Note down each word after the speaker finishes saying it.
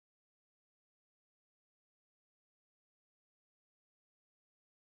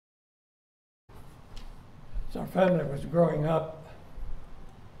As our family was growing up,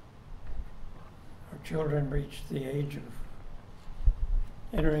 our children reached the age of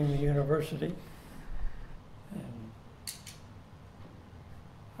entering the university, and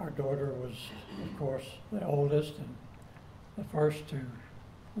our daughter was, of course, the oldest and the first to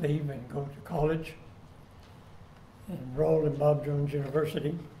leave and go to college, enrolled in Bob Jones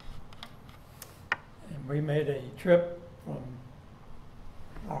University. And we made a trip from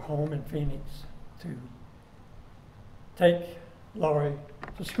our home in Phoenix to take Laurie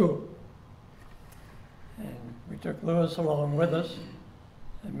to school. And we took Lewis along with us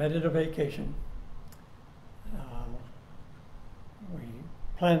and made it a vacation. We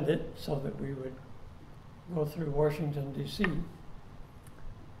planned it so that we would go through Washington, D.C.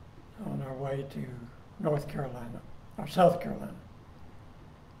 on our way to North Carolina, or South Carolina.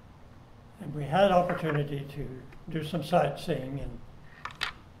 And we had opportunity to do some sightseeing in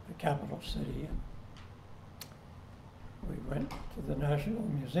the capital city. And we went to the National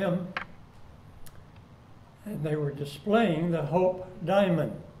Museum, and they were displaying the Hope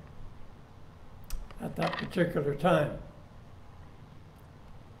Diamond at that particular time.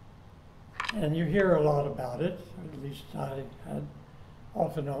 And you hear a lot about it, or at least I had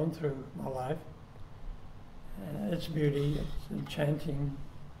off and on through my life. Its beauty, its enchanting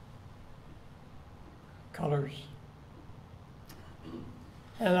colors.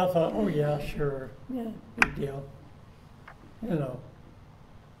 And I thought, oh yeah, sure, yeah, big deal, you know.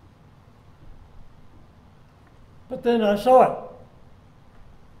 But then I saw it.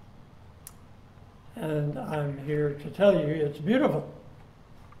 And I'm here to tell you it's beautiful.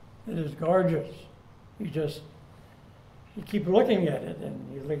 It is gorgeous. You keep looking at it,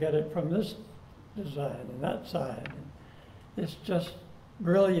 and you look at it from this design and that side. And it's just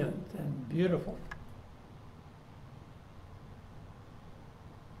brilliant and beautiful.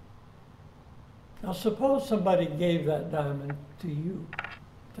 Now suppose somebody gave that diamond to you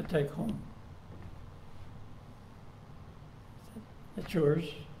to take home. It's yours.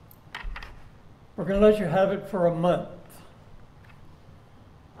 We're going to let you have it for a month.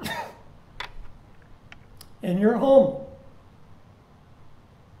 In your home.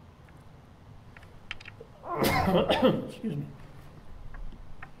 Excuse me.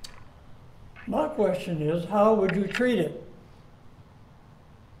 My question is, how would you treat it?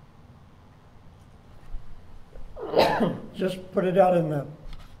 Just put it out in the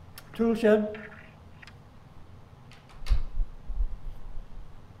tool shed?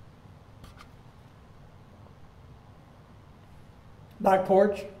 Back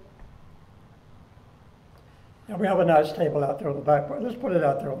porch? And we have a nice table out there on the back porch. Let's put it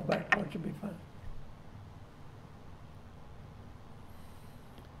out there on the back porch, it'll be fine.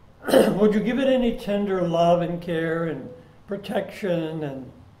 Would you give it any tender love and care and protection? And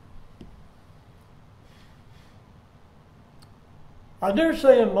I dare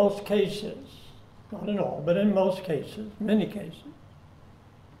say in most cases, not in all, but in most cases, many cases,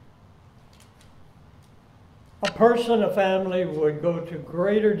 a person, a family would go to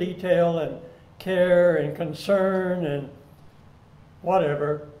greater detail and care and concern and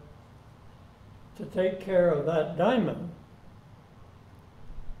whatever to take care of that diamond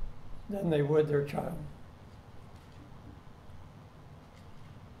than they would their child.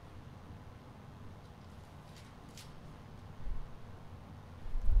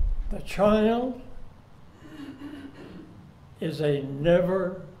 The child is a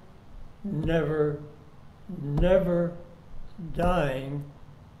never, never, never dying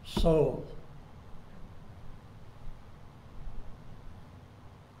soul.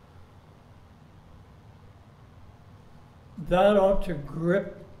 That ought to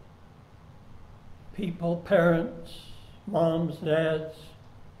grip people, parents, moms, dads,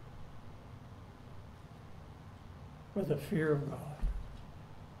 with the fear of God.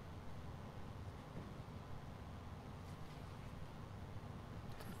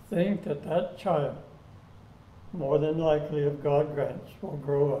 To think that that child, more than likely, if God grants, will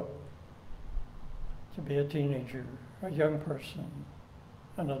grow up to be a teenager, a young person,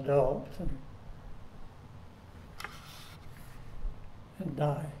 an adult, and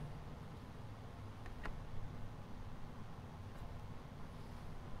die.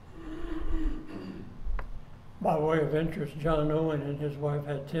 By way of interest, John Owen and his wife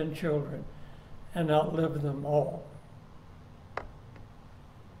had 10 children and outlived them all,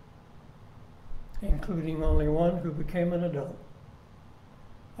 including only one who became an adult,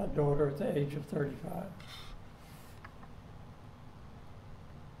 a daughter at the age of 35.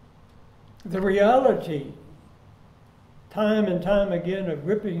 The reality, time and time again, of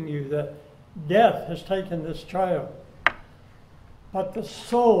gripping you that death has taken this child but the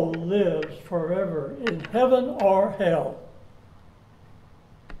soul lives forever in heaven or hell.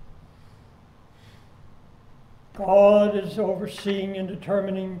 God is overseeing and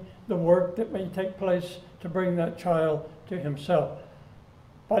determining the work that may take place to bring that child to himself.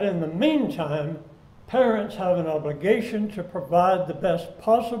 But in the meantime, parents have an obligation to provide the best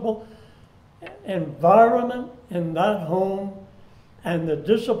possible environment in that home and the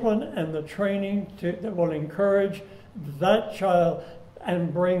discipline and the training that will encourage that child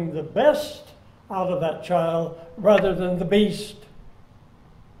and bring the best out of that child rather than the beast.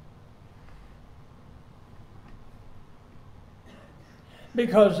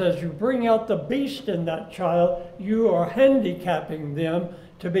 Because as you bring out the beast in that child, you are handicapping them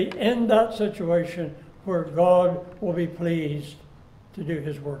to be in that situation where God will be pleased to do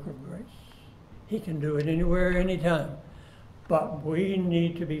his work of grace. He can do it anywhere, anytime. But we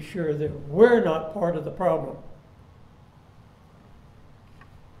need to be sure that we're not part of the problem.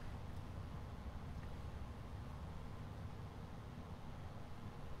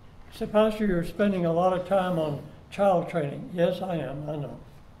 So, Pastor, you're spending a lot of time on child training. Yes, I am. I know.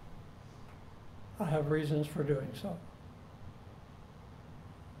 I have reasons for doing so.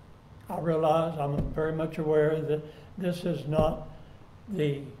 I realize, I'm very much aware that this is not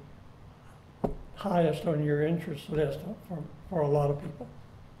the highest on your interest list for a lot of people.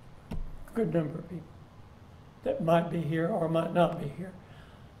 A good number of people that might be here or might not be here.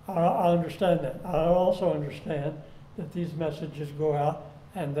 I understand that. I also understand that these messages go out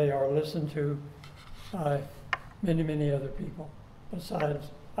and they are listened to by many, many other people besides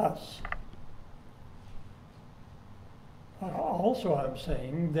us. Also, I'm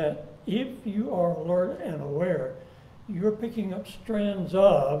saying that if you are alert and aware, you're picking up strands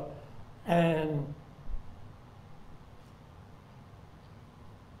of and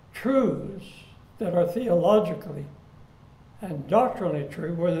truths that are theologically and doctrinally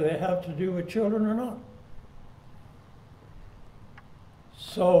true, whether they have to do with children or not.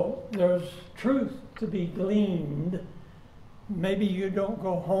 So there's truth to be gleaned. Maybe you don't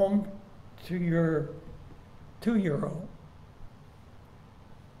go home to your 2-year-old,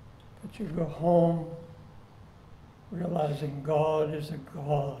 but you go home realizing God is a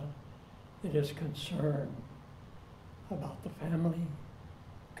God that is concerned about the family,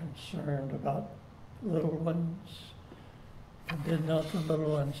 concerned about little ones. Forbid not the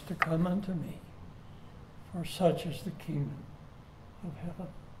little ones to come unto me, for such is the kingdom of heaven.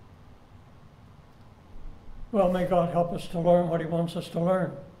 Well, may God help us to learn what he wants us to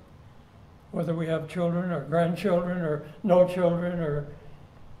learn. Whether we have children or grandchildren or no children, or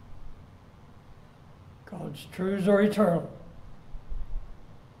God's truths are eternal.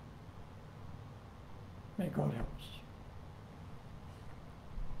 May God help us.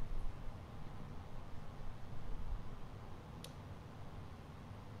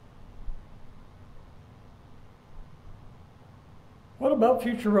 What about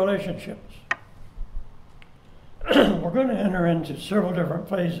future relationships? We're going to enter into several different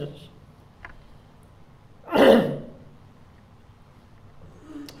phases.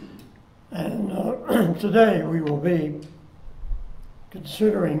 And today we will be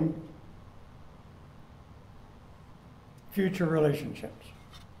considering future relationships.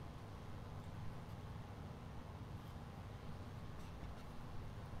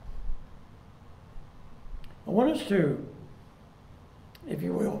 I want us to, if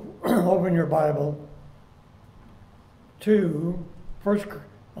you will, open your Bible to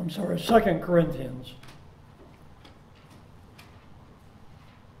 2 Corinthians.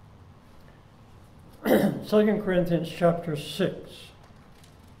 2 Corinthians chapter 6.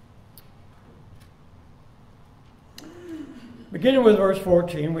 Beginning with verse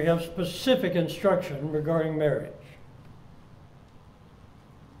 14, we have specific instruction regarding marriage.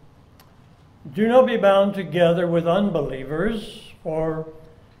 Do not be bound together with unbelievers, for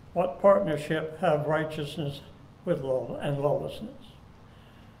what partnership have righteousness with lawlessness?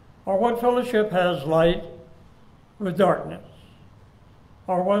 Or what fellowship has light with darkness?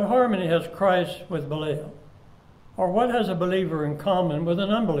 Or what harmony has Christ with Belial? Or what has a believer in common with an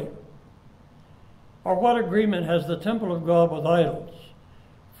unbeliever? Or what agreement has the temple of God with idols?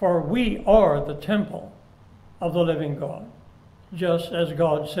 For we are the temple of the living God. Just as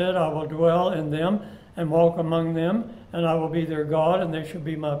God said, I will dwell in them and walk among them, and I will be their God, and they shall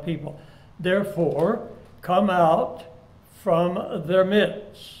be my people. Therefore, come out from their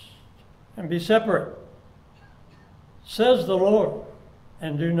midst and be separate, says the Lord,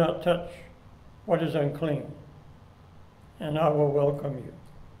 and do not touch what is unclean, and I will welcome you,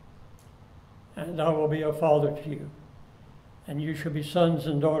 and I will be a father to you, and you shall be sons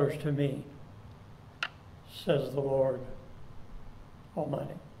and daughters to me, says the Lord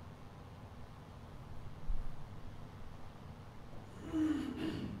Almighty.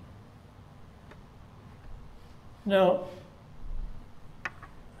 Now,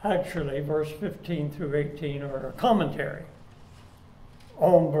 actually, verse 15 through 18 are a commentary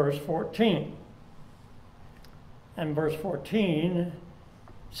on verse 14. And verse 14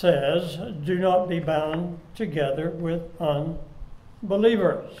 says, do not be bound together with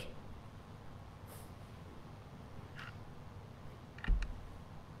unbelievers.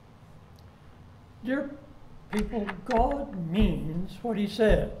 Dear people, God means what he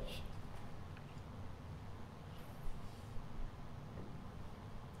says.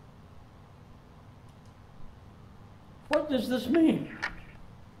 What does this mean?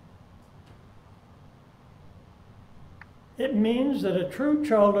 It means that a true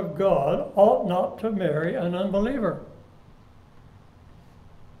child of God ought not to marry an unbeliever.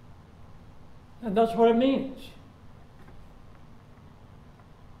 And that's what it means.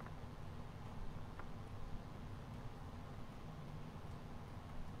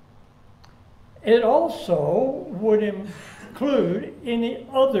 It also would include any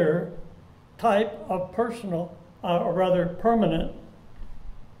other type of personal, or rather permanent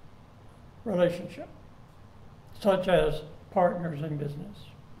relationship, such as partners in business.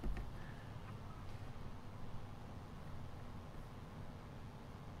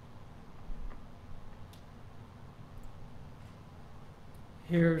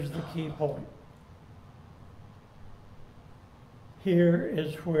 Here's the key point. Here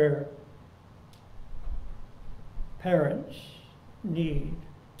is where parents need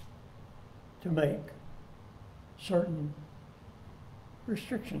to make certain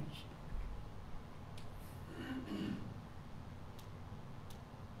restrictions.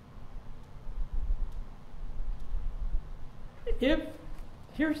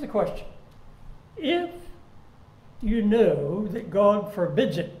 Here's the question. If you know that God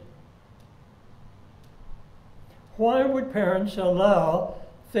forbids it, why would parents allow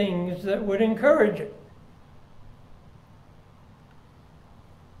things that would encourage it?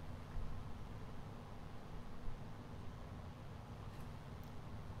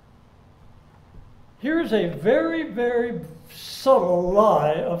 Here's a very, very subtle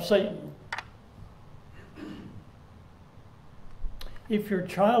lie of Satan. If your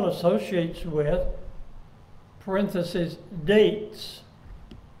child associates with, parenthesis, dates,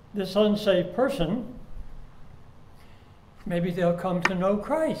 this unsaved person, maybe they'll come to know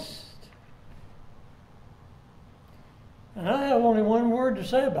Christ. And I have only one word to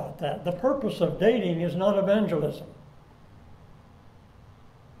say about that. The purpose of dating is not evangelism.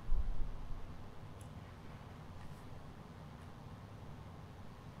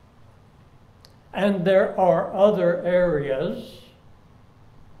 And there are other areas,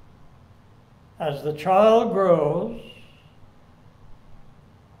 as the child grows,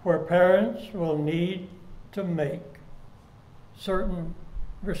 where parents will need to make certain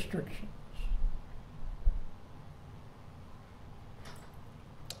restrictions.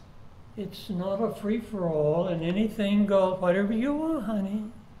 It's not a free-for-all and anything goes, whatever you want, honey.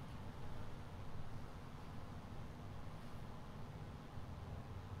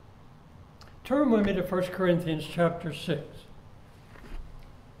 Turn with me to 1 Corinthians chapter 6.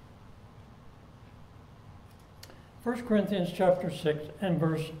 1 Corinthians chapter 6 and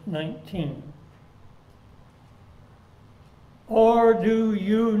verse 19. Or do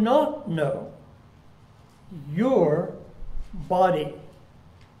you not know your body?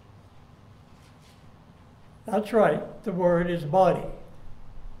 That's right, the word is body.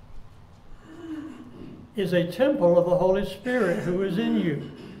 Is a temple of the Holy Spirit who is in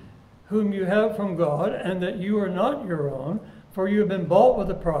you, whom you have from God, and that you are not your own, for you have been bought with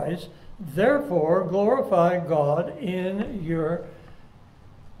a price. Therefore, glorify God in your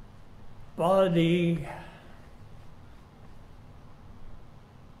body.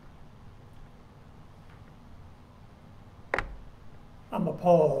 I'm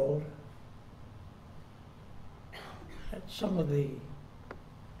appalled at some of the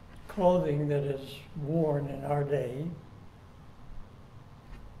clothing that is worn in our day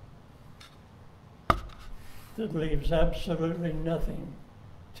that leaves absolutely nothing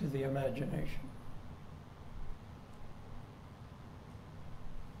to the imagination.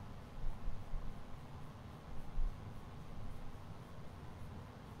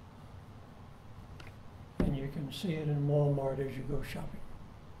 And you can see it in Walmart as you go shopping.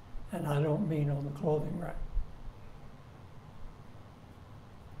 And I don't mean on the clothing rack.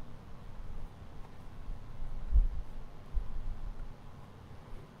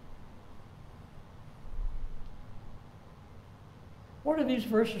 What are these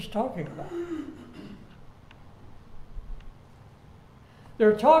verses talking about?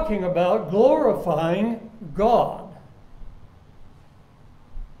 They're talking about glorifying God.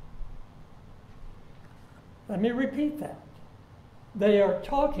 Let me repeat that. They are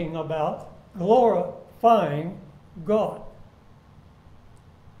talking about glorifying God.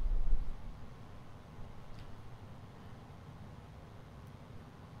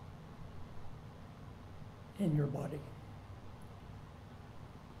 In your body.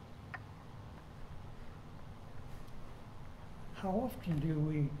 How often do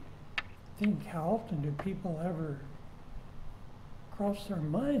we think, how often do people ever cross their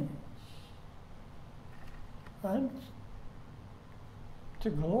minds? I'm to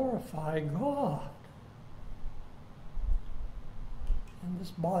glorify God in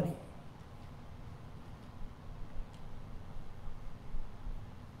this body.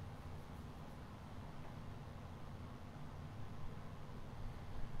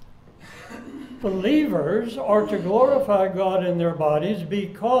 Believers are to glorify God in their bodies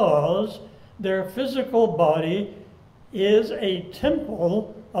because their physical body is a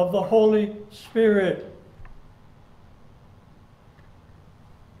temple of the Holy Spirit.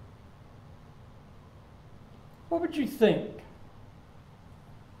 What would you think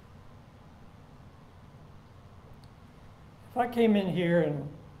if I came in here and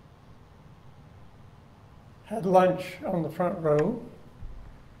had lunch on the front row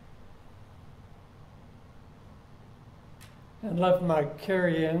and left my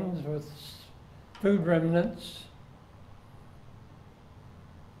carry-ins with food remnants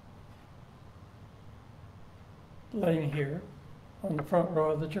laying here on the front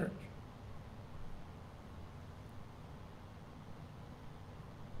row of the church?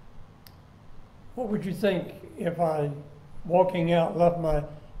 What would you think if I, walking out, left my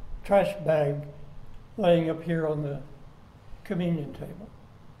trash bag laying up here on the communion table?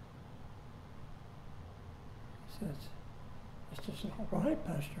 He says, "It's just not right,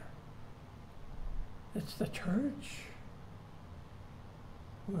 Pastor. It's the church.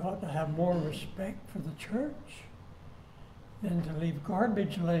 We ought to have more respect for the church than to leave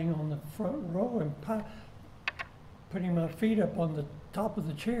garbage laying on the front row and putting my feet up on the top of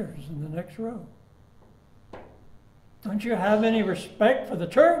the chairs in the next row. Don't you have any respect for the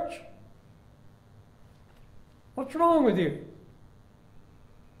church? What's wrong with you?"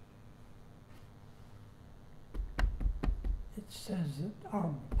 It says that our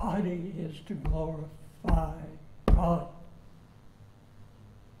body is to glorify God.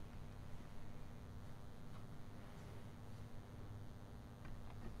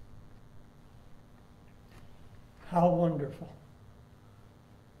 How wonderful.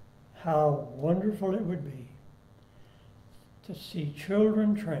 How wonderful it would be to see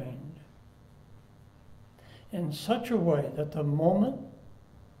children trained in such a way that the moment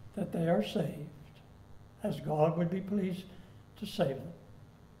that they are saved, as God would be pleased to save them,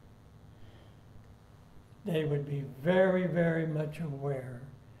 they would be very, very much aware,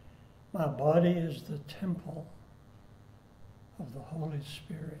 my body is the temple of the Holy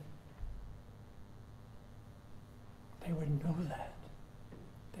Spirit. They would know that.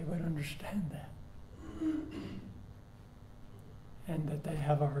 They would understand that. And that they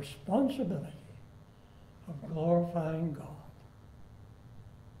have a responsibility of glorifying God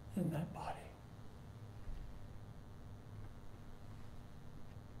in that body.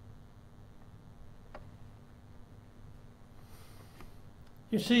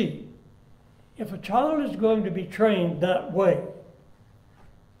 You see, if a child is going to be trained that way,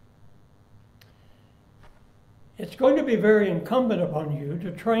 it's going to be very incumbent upon you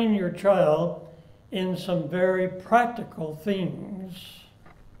to train your child in some very practical things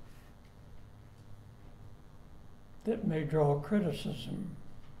that may draw criticism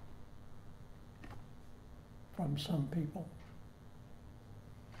from some people.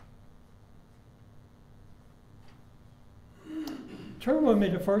 Turn with me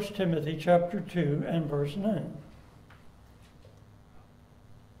to 1 Timothy chapter 2 and verse 9.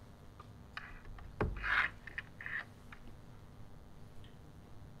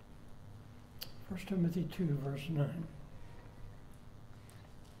 Timothy 2, verse 9.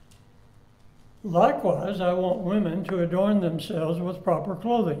 Likewise, I want women to adorn themselves with proper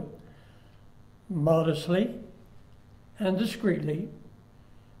clothing, modestly and discreetly,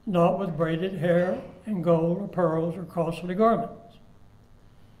 not with braided hair and gold or pearls or costly garments,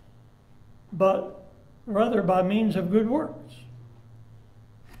 but rather by means of good works,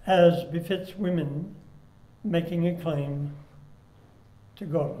 as befits women making a claim to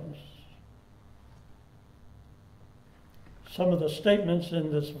godliness. Some of the statements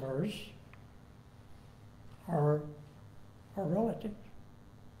in this verse are relative.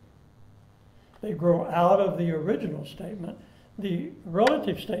 They grow out of the original statement The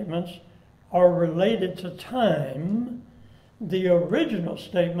relative statements are related to time. The original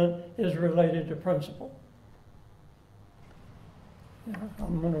statement is related to principle.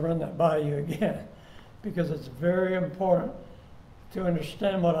 I'm going to run that by you again because it's very important to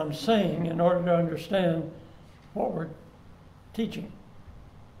understand what I'm saying in order to understand what we're teaching.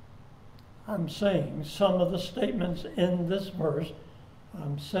 I'm saying some of the statements in this verse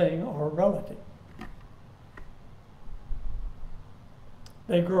I'm saying are relative.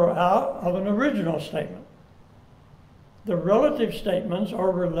 They grow out of an original statement. The relative statements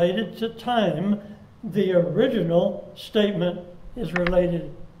are related to time. The original statement is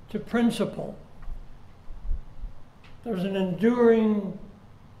related to principle. There's an enduring,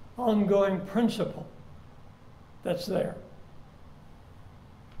 ongoing principle that's there.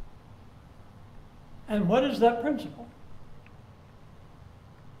 And what is that principle?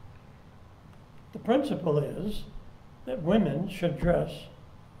 The principle is that women should dress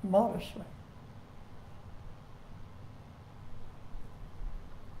modestly.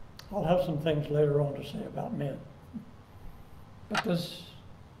 I'll have some things later on to say about men. But this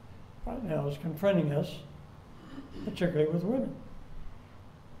right now is confronting us, particularly with women.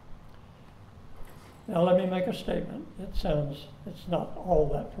 Now let me make a statement. It's not all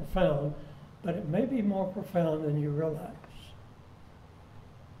that profound, but it may be more profound than you realize.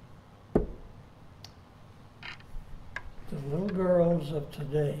 The little girls of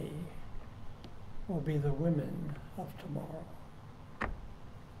today will be the women of tomorrow.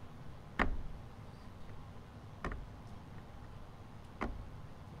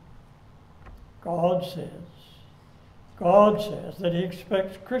 God says that He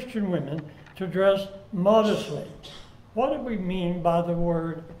expects Christian women to dress modestly. What do we mean by the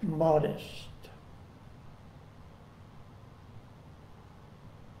word modest?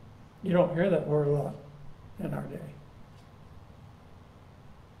 You don't hear that word a lot in our day.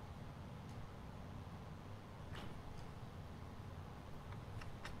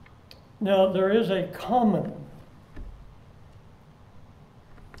 Now, there is a common,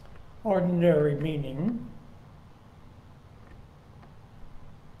 ordinary meaning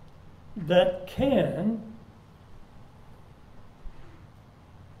that can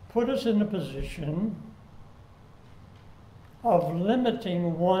put us in a position of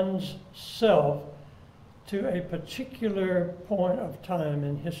limiting one's self to a particular point of time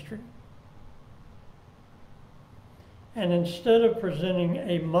in history. And instead of presenting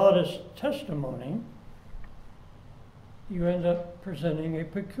a modest testimony, you end up presenting a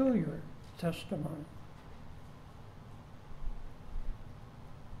peculiar testimony.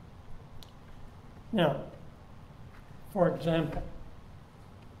 Now, for example,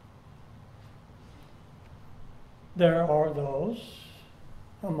 there are those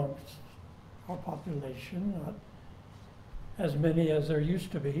amongst our population, not as many as there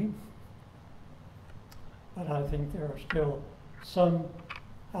used to be, but I think there are still some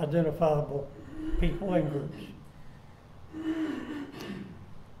identifiable people and groups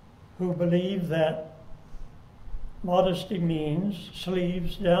who believe that modesty means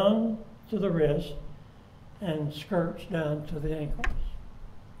sleeves down to the wrist and skirts down to the ankles.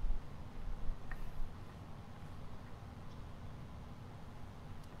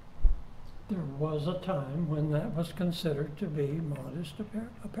 There was a time when that was considered to be modest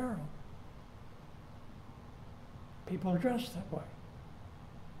apparel. People dressed that way.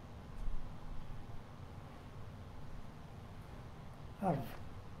 I've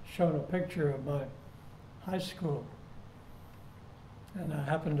shown a picture of my high school, and I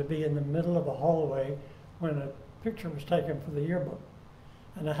happened to be in the middle of a hallway when a picture was taken for the yearbook.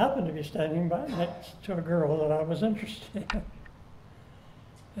 And I happened to be standing by next to a girl that I was interested in.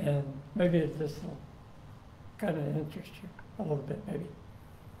 And maybe this will kind of interest you a little bit, maybe.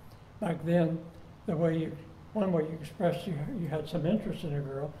 Back then, one way you expressed you had some interest in a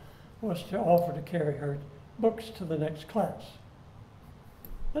girl was to offer to carry her books to the next class.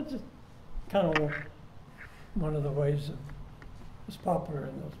 That's kind of one of the ways it was popular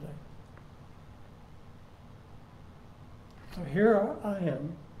in those days. So here I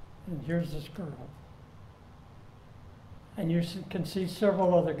am, and here's this girl. And you can see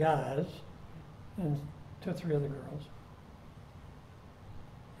several other guys and 2 or 3 other girls.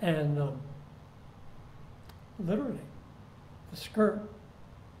 And literally, the skirt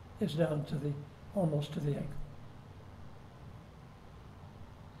is down to almost to the ankle.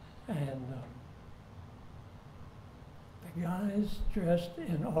 And the guys dressed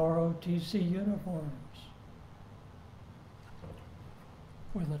in ROTC uniforms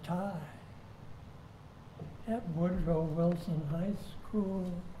with a tie at Woodrow Wilson High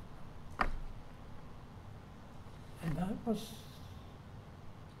School. And And that was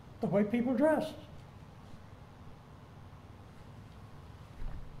the way people dressed.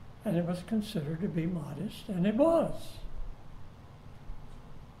 And it was considered to be modest, and it was.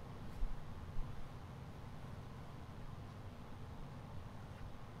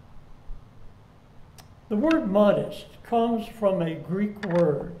 The word modest comes from a Greek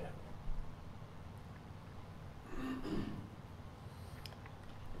word.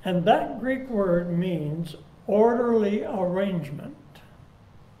 And that Greek word means orderly arrangement.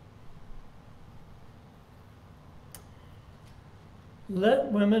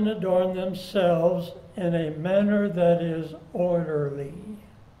 Let women adorn themselves in a manner that is orderly.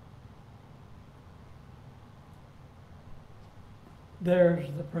 There's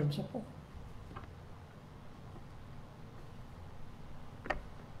the principle.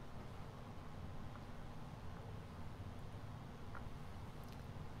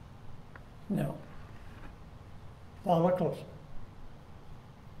 Now, follow closely.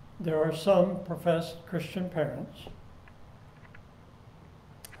 There are some professed Christian parents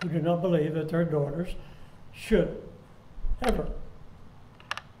who do not believe that their daughters should ever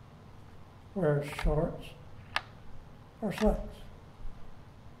wear shorts or slacks.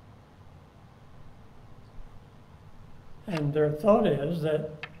 And their thought is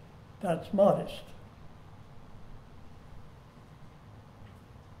that that's modest.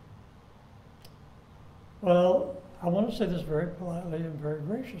 Well, I want to say this very politely and very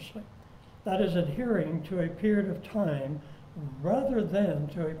graciously. That is adhering to a period of time rather than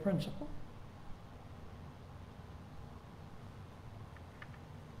to a principle.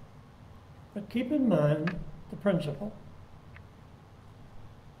 But keep in mind the principle.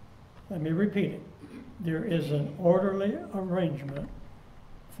 Let me repeat it. There is an orderly arrangement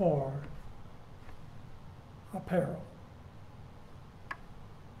for apparel.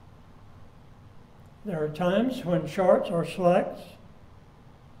 There are times when shorts or slacks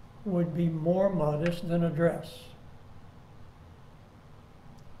would be more modest than a dress.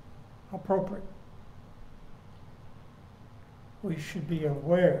 Appropriate. We should be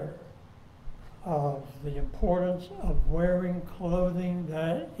aware of the importance of wearing clothing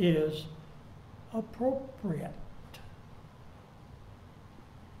that is appropriate.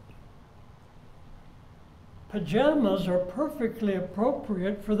 Pajamas are perfectly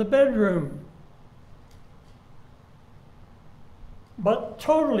appropriate for the bedroom, but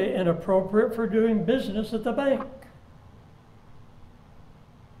totally inappropriate for doing business at the bank.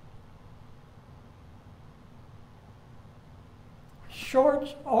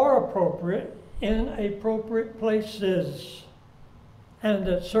 Shorts are appropriate in appropriate places and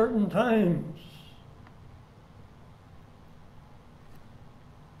at certain times.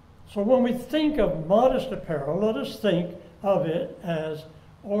 So when we think of modest apparel, let us think of it as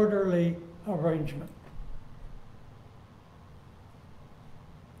orderly arrangement.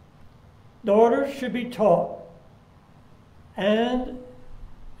 Daughters should be taught, and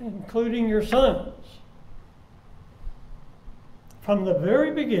including your sons, from the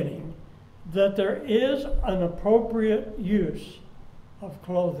very beginning, that there is an appropriate use of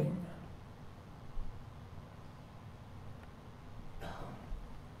clothing.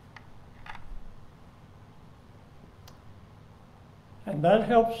 And that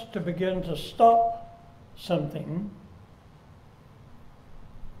helps to begin to stop something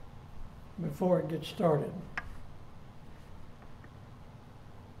before it gets started.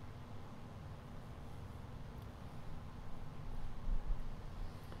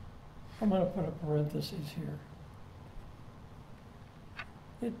 I'm going to put a parenthesis here.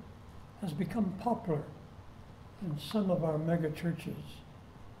 It has become popular in some of our mega churches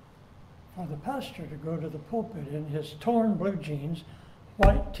for the pastor to go to the pulpit in his torn blue jeans,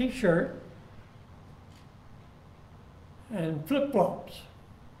 white t-shirt, and flip-flops.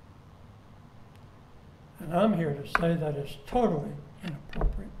 And I'm here to say that is totally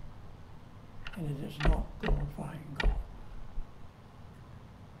inappropriate, and it is not glorifying God.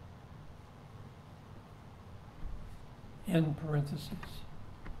 In parentheses.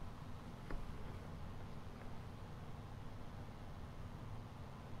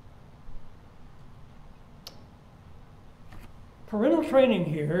 Parental training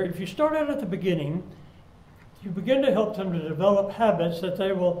here, if you start out at the beginning, you begin to help them to develop habits that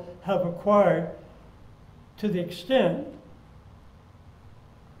they will have acquired to the extent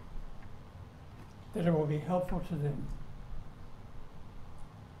that it will be helpful to them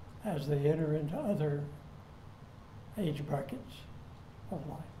as they enter into other age brackets of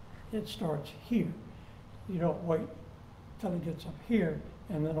life. It starts here. You don't wait till it gets up here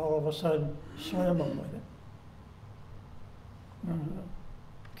and then all of a sudden slam them with it. No.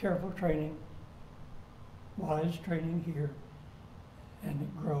 Careful training wise training here, and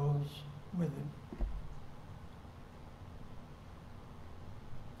it grows with him.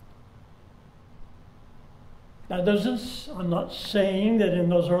 Now, I'm not saying that in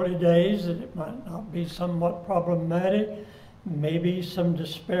those early days that it might not be somewhat problematic, maybe some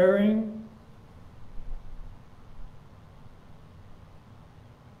despairing.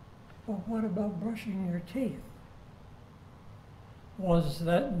 But what about brushing your teeth? Was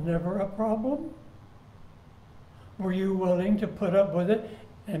that never a problem? Were you willing to put up with it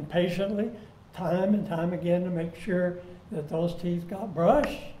and patiently, time and time again, to make sure that those teeth got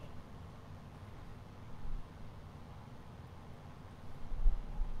brushed?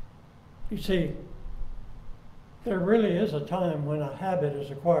 You see, there really is a time when a habit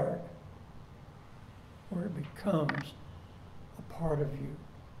is acquired, where it becomes a part of you.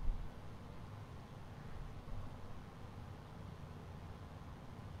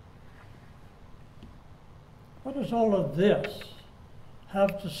 What does all of this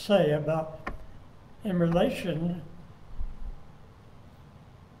have to say about, in relation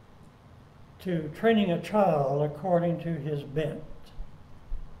to training a child according to his bent?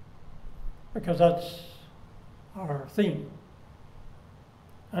 Because that's our theme.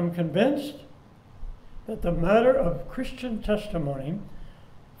 I'm convinced that the matter of Christian testimony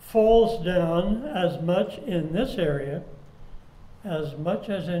falls down as much in this area as much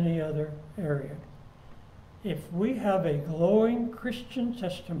as any other area. If we have a glowing Christian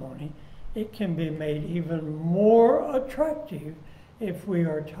testimony, it can be made even more attractive if we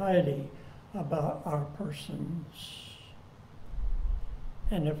are tidy about our persons.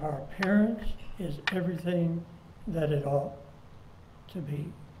 And if our appearance is everything that it ought to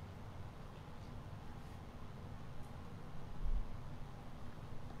be.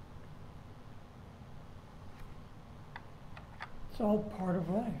 It's all part of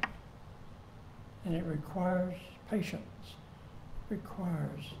life. And it requires patience, it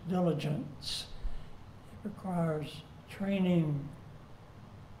requires diligence, it requires training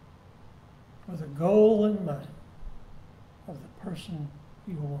with a goal in mind of the person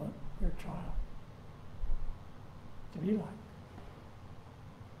you want your child to be like.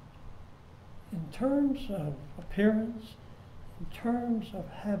 In terms of appearance, in terms of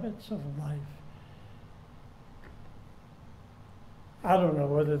habits of life, I don't know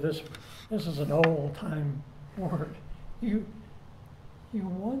whether this is an old-time word. You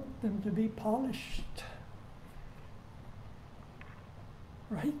want them to be polished,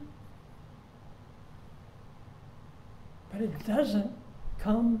 right? But it doesn't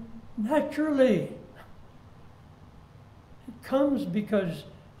come naturally. It comes because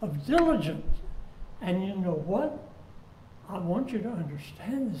of diligence. And you know what? I want you to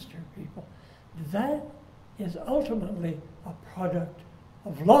understand this, dear people. That is ultimately a product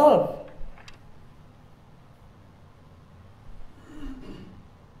of love.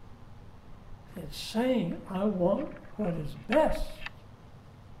 It's saying, I want what is best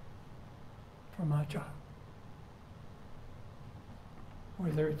for my child.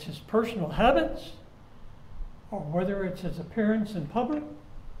 Whether it's his personal habits or whether it's his appearance in public,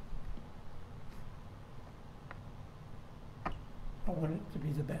 I want it to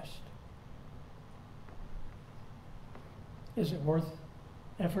be the best. Is it worth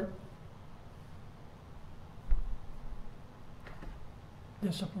effort?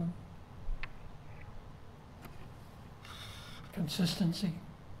 Discipline? Consistency?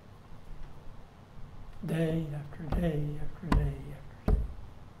 Day after day after day after day.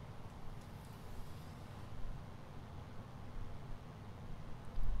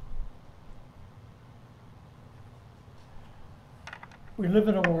 We live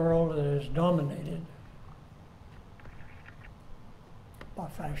in a world that is dominated by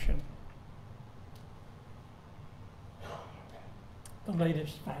fashion. The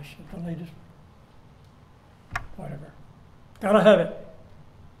latest fashion, the latest whatever. Gotta have it.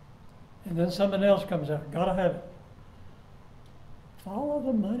 And then something else comes out. Gotta have it. Follow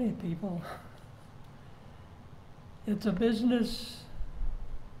the money, people. It's a business.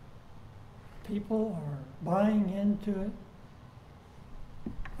 People are buying into it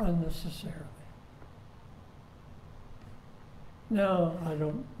unnecessarily. Now, I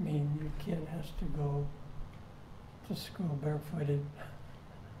don't mean your kid has to go to school barefooted.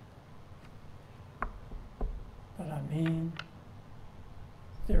 But I mean,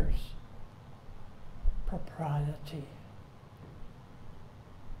 there's propriety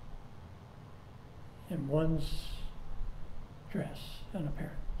in one's dress and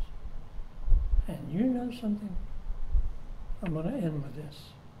appearance. And you know something? I'm going to end with this.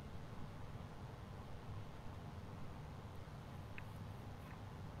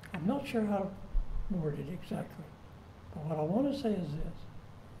 I'm not sure how worded exactly. But what I want to say is this.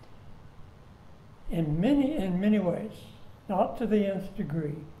 In many ways, not to the nth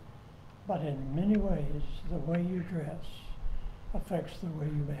degree, but in many ways, the way you dress affects the way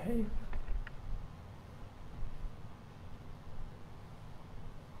you behave.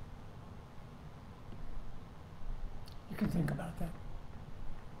 You can think about that.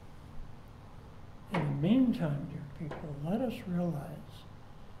 In the meantime, dear people, let us realize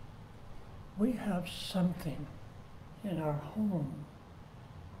we have something in our home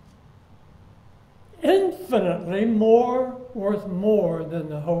infinitely worth more than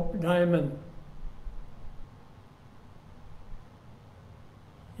the Hope Diamond.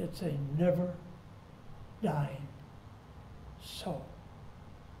 It's a never dying soul.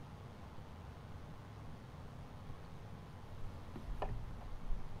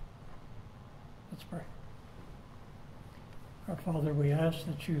 Let's pray. Our Father, we ask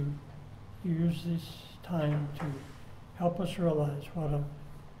that you use this time to help us realize what a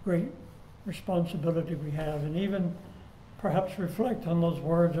great responsibility we have, and even perhaps reflect on those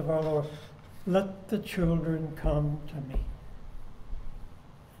words of our Lord, let the children come to me.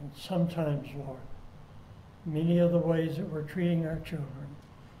 And sometimes, Lord, many of the ways that we're treating our children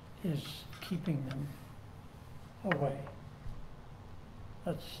is keeping them away.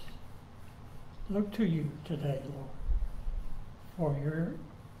 Let's look to you today, Lord, for your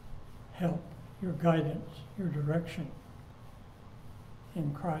help, your guidance, your direction.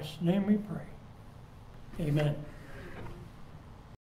 In Christ's name we pray. Amen.